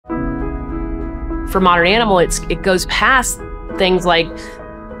for Modern Animal, it goes past things like,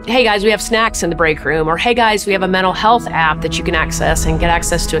 hey guys, we have snacks in the break room, or hey guys, we have a mental health app that you can access and get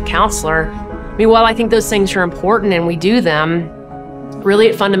access to a counselor. I mean, while I think those things are important and we do them, really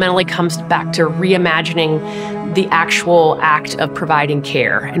it fundamentally comes back to reimagining the actual act of providing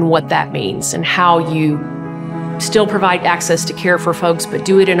care and what that means and how you still provide access to care for folks, but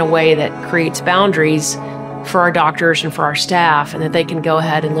do it in a way that creates boundaries for our doctors and for our staff, and that they can go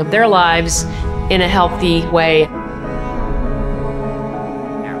ahead and live their lives in a healthy way.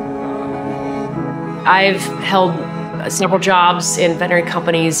 I've held several jobs in veterinary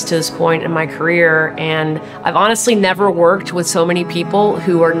companies to this point in my career, and I've honestly never worked with so many people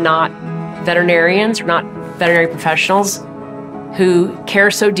who are not veterinarians or not veterinary professionals who care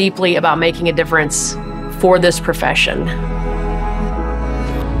so deeply about making a difference for this profession.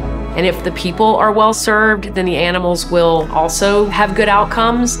 And if the people are well served, then the animals will also have good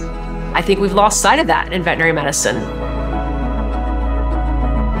outcomes. I think we've lost sight of that in veterinary medicine.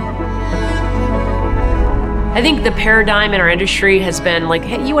 I think the paradigm in our industry has been like,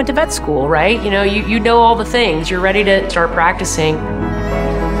 hey, you went to vet school, right? You know, you know all the things, you're ready to start practicing.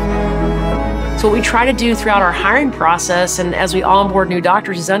 So what we try to do throughout our hiring process and as we onboard new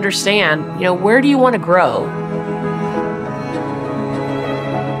doctors is understand, you know, where do you want to grow?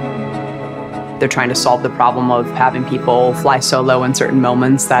 They're trying to solve the problem of having people fly solo in certain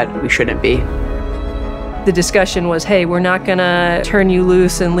moments that we shouldn't be. The discussion was, hey, we're not gonna turn you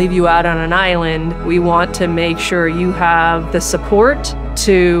loose and leave you out on an island. We want to make sure you have the support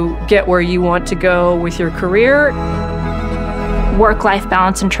to get where you want to go with your career. Work-life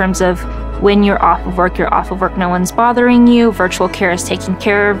balance in terms of when you're off of work, you're off of work, no one's bothering you. Virtual care is taken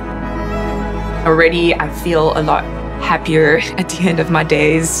care of. Already, I feel a lot happier at the end of my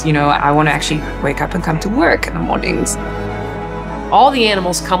days. You know, I want to actually wake up and come to work in the mornings. All the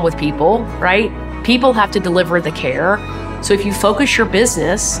animals come with people, right? People have to deliver the care. So if you focus your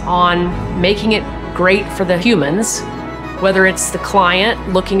business on making it great for the humans, whether it's the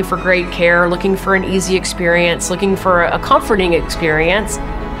client looking for great care, looking for an easy experience, looking for a comforting experience,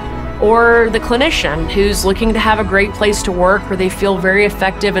 or the clinician who's looking to have a great place to work where they feel very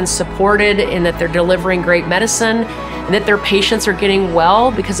effective and supported and that they're delivering great medicine and that their patients are getting well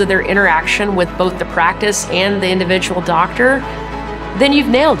because of their interaction with both the practice and the individual doctor, then you've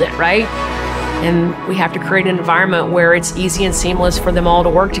nailed it, right? And we have to create an environment where it's easy and seamless for them all to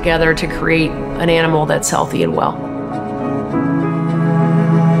work together to create an animal that's healthy and well.